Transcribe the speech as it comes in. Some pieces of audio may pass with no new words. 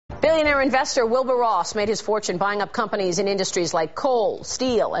Billionaire investor Wilbur Ross made his fortune buying up companies in industries like coal,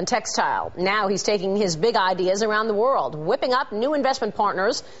 steel, and textile. Now he's taking his big ideas around the world, whipping up new investment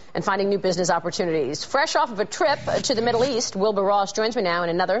partners and finding new business opportunities. Fresh off of a trip to the Middle East, Wilbur Ross joins me now in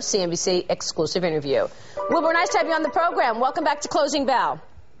another CNBC exclusive interview. Wilbur, nice to have you on the program. Welcome back to Closing Bell.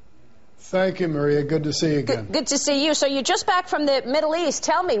 Thank you, Maria. Good to see you again. Good to see you. So you're just back from the Middle East.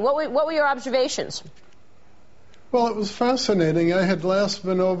 Tell me, what were your observations? Well, it was fascinating. I had last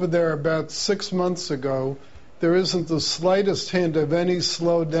been over there about 6 months ago. There isn't the slightest hint of any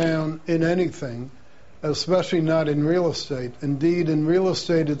slowdown in anything, especially not in real estate. Indeed, in real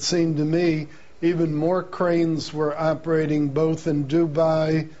estate, it seemed to me even more cranes were operating both in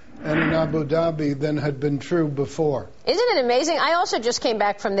Dubai and in Abu Dhabi than had been true before. Isn't it amazing? I also just came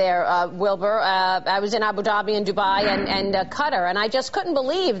back from there, Wilbur. I was in Abu Dhabi and Dubai and Qatar, and I just couldn't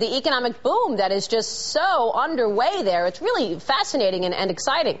believe the economic boom that is just so underway there. It's really fascinating and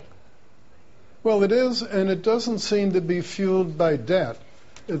exciting. Well, it is, and it doesn't seem to be fueled by debt.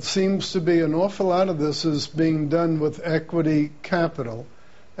 It seems to be an awful lot of this is being done with equity capital,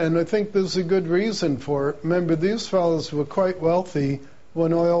 and I think there's a good reason for it. Remember, these fellows were quite wealthy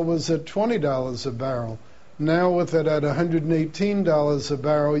when oil was at $20 a barrel. Now with it at $118 a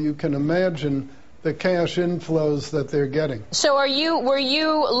barrel, you can imagine the cash inflows that they're getting. So were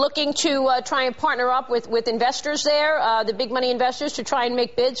you looking to try and partner up with investors there, the big money investors, to try and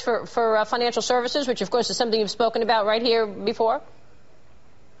make bids for financial services, which of course is something you've spoken about right here before?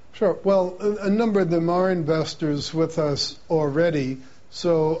 Sure. Well, a number of them are investors with us already.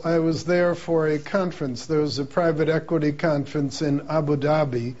 So I was there for a conference. There was a private equity conference in Abu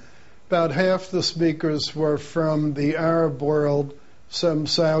Dhabi. About half the speakers were from the Arab world, some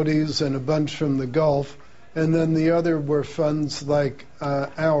Saudis and a bunch from the Gulf, and then the other were funds like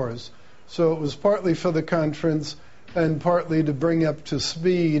ours. So it was partly for the conference and partly to bring up to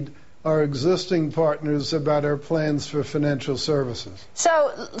speed our existing partners about our plans for financial services.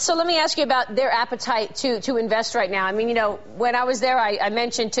 So let me ask you about their appetite to invest right now. I mean, you know, when I was there, I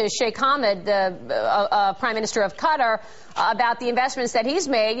mentioned to Sheikh Hamad, the Prime Minister of Qatar, about the investments that he's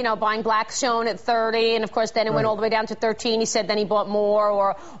made, you know, buying Blackstone at 30, and of course then it went all the way down to 13. He said then he bought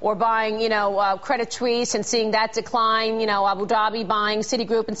more, or buying, you know, Credit Suisse and seeing that decline, you know, Abu Dhabi buying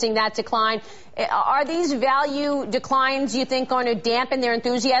Citigroup and seeing that decline. Are these value declines, you think, going to dampen their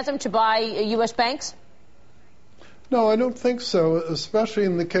enthusiasm to buy U.S. banks? No, I don't think so, especially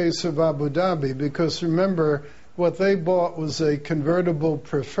in the case of Abu Dhabi, because remember, what they bought was a convertible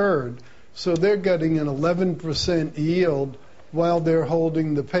preferred. So they're getting an 11% yield while they're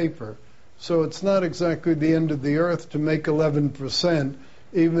holding the paper. So it's not exactly the end of the earth to make 11%,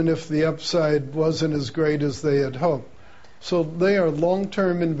 even if the upside wasn't as great as they had hoped. So they are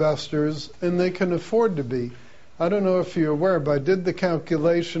long-term investors, and they can afford to be. I don't know if you're aware, but I did the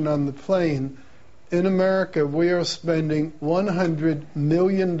calculation on the plane. In America, we are spending $100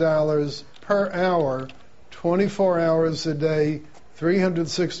 million per hour, 24 hours a day,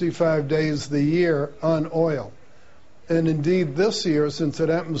 365 days the year on oil. And indeed this year, since it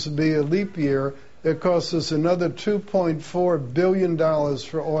happens to be a leap year, it costs us another $2.4 billion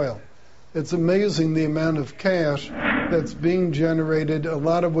for oil. It's amazing the amount of cash that's being generated, a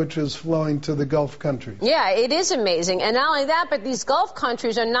lot of which is flowing to the Gulf countries. Yeah, it is amazing. And not only that, but these Gulf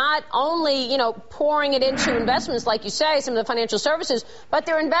countries are not only, you know, pouring it into investments, like you say, some of the financial services, but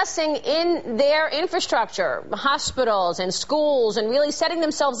they're investing in their infrastructure, hospitals and schools, and really setting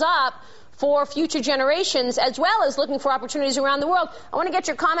themselves up for future generations, as well as looking for opportunities around the world. I want to get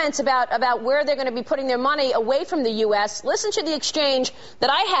your comments about where they're going to be putting their money away from the U.S. Listen to the exchange that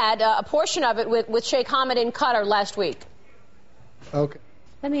I had, a portion of it, with Sheikh Hamad in Qatar last week. Okay.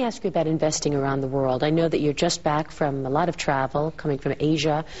 Let me ask you about investing around the world. I know that you're just back from a lot of travel, coming from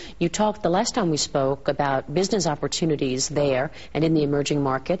Asia. You talked the last time we spoke about business opportunities there and in the emerging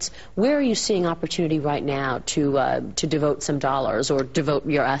markets. Where are you seeing opportunity right now to devote some dollars or devote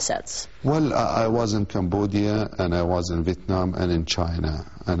your assets? Well, I was in Cambodia, and I was in Vietnam and in China,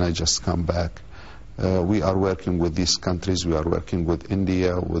 and I just come back. We are working with these countries. We are working with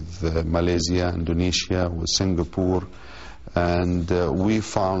India, with Malaysia, Indonesia, with Singapore. And we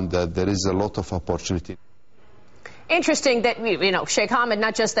found that there is a lot of opportunity. Interesting that, you know, Sheikh Hamad,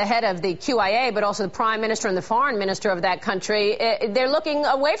 not just the head of the QIA, but also the prime minister and the foreign minister of that country, they're looking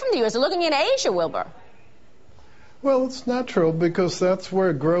away from the U.S. They're looking in Asia, Wilbur. Well, it's natural because that's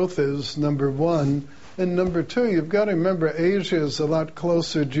where growth is, number one. And number two, you've got to remember Asia is a lot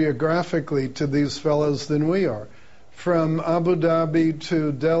closer geographically to these fellows than we are. From Abu Dhabi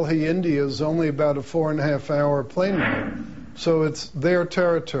to Delhi, India is only about a 4.5-hour plane ride. So it's their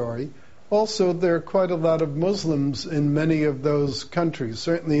territory. Also, there are quite a lot of Muslims in many of those countries.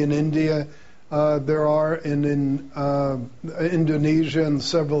 Certainly in India, there are, and in Indonesia and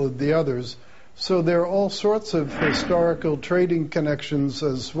several of the others. So there are all sorts of historical trading connections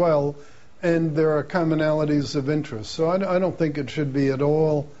as well, and there are commonalities of interest. So I don't think it should be at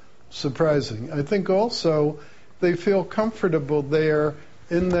all surprising. I think also they feel comfortable there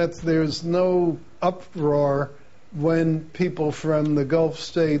in that there's no uproar when people from the Gulf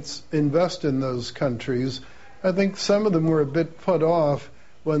states invest in those countries. I think some of them were a bit put off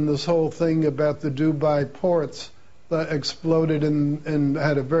when this whole thing about the Dubai ports exploded and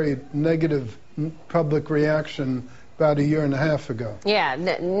had a very negative public reaction about a year and a half ago.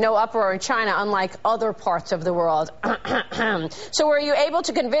 Yeah, no uproar in China, unlike other parts of the world. So were you able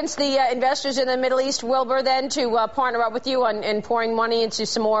to convince the investors in the Middle East, Wilbur, then to partner up with you on pouring money into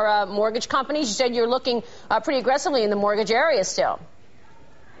some more mortgage companies? You said you're looking pretty aggressively in the mortgage area still.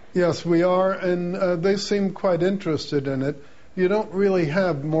 Yes, we are, and they seem quite interested in it. You don't really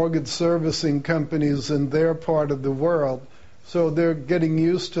have mortgage servicing companies in their part of the world, so they're getting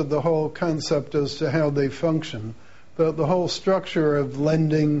used to the whole concept as to how they function. The whole structure of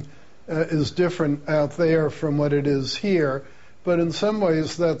lending is different out there from what it is here, but in some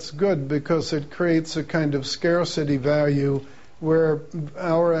ways that's good because it creates a kind of scarcity value where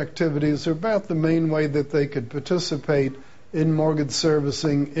our activities are about the main way that they could participate in mortgage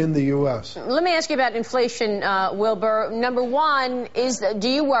servicing in the U.S. Let me ask you about inflation, Wilbur. Number one, do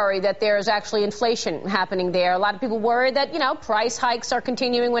you worry that there's actually inflation happening there? A lot of people worry that, price hikes are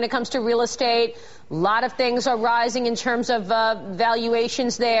continuing when it comes to real estate. A lot of things are rising in terms of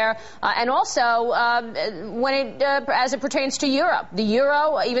valuations there. And also, as it pertains to Europe. The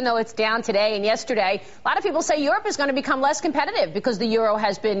euro, even though it's down today and yesterday, a lot of people say Europe is going to become less competitive because the euro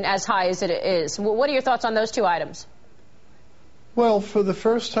has been as high as it is. What are your thoughts on those two items? Well, for the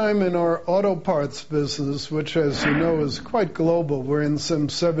first time in our auto parts business, which, as you know, is quite global, we're in some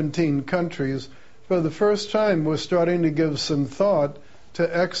 17 countries. For the first time, we're starting to give some thought to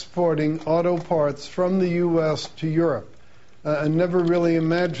exporting auto parts from the U.S. to Europe. I never really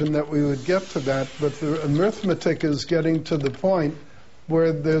imagined that we would get to that, but the arithmetic is getting to the point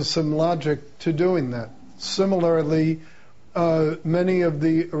where there's some logic to doing that. Similarly, many of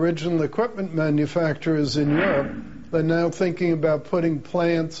the original equipment manufacturers in Europe are now thinking about putting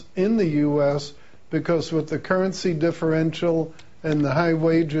plants in the U.S. because with the currency differential and the high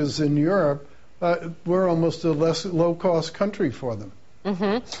wages in Europe, we're almost a less low-cost country for them.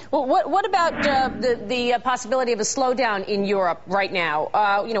 Mm-hmm. Well, what about the possibility of a slowdown in Europe right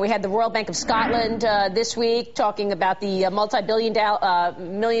now? We had the Royal Bank of Scotland this week talking about the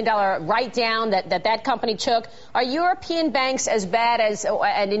multi-million-dollar write-down that company took. Are European banks as bad as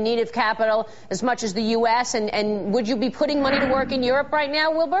and in need of capital as much as the U.S.? And would you be putting money to work in Europe right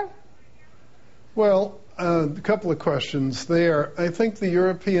now, Wilbur? Well, a couple of questions there. I think the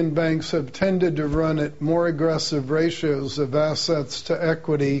European banks have tended to run at more aggressive ratios of assets to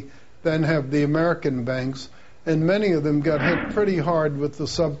equity than have the American banks, and many of them got hit pretty hard with the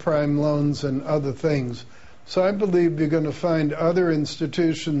subprime loans and other things. So I believe you're going to find other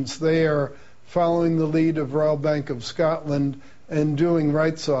institutions there following the lead of Royal Bank of Scotland and doing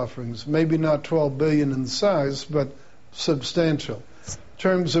rights offerings. Maybe not $12 billion in size, but substantial. In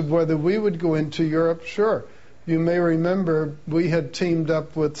terms of whether we would go into Europe, sure. You may remember we had teamed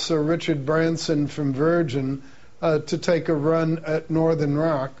up with Sir Richard Branson from Virgin to take a run at Northern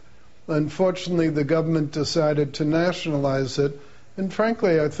Rock. Unfortunately, the government decided to nationalize it. And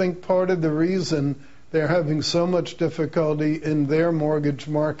frankly, I think part of the reason they're having so much difficulty in their mortgage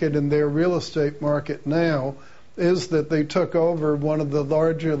market and their real estate market now is that they took over one of the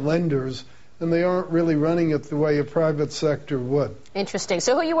larger lenders, and they aren't really running it the way a private sector would. Interesting.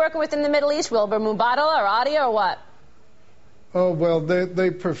 So who are you working with in the Middle East, Wilbur? Mubadala or Adia or what? Oh, well,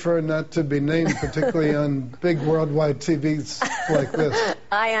 they prefer not to be named, particularly on big worldwide TVs like this.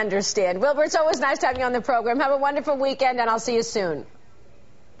 I understand. Wilbur, it's always nice to have you on the program. Have a wonderful weekend, and I'll see you soon.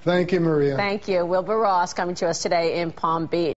 Thank you, Maria. Thank you. Wilbur Ross coming to us today in Palm Beach.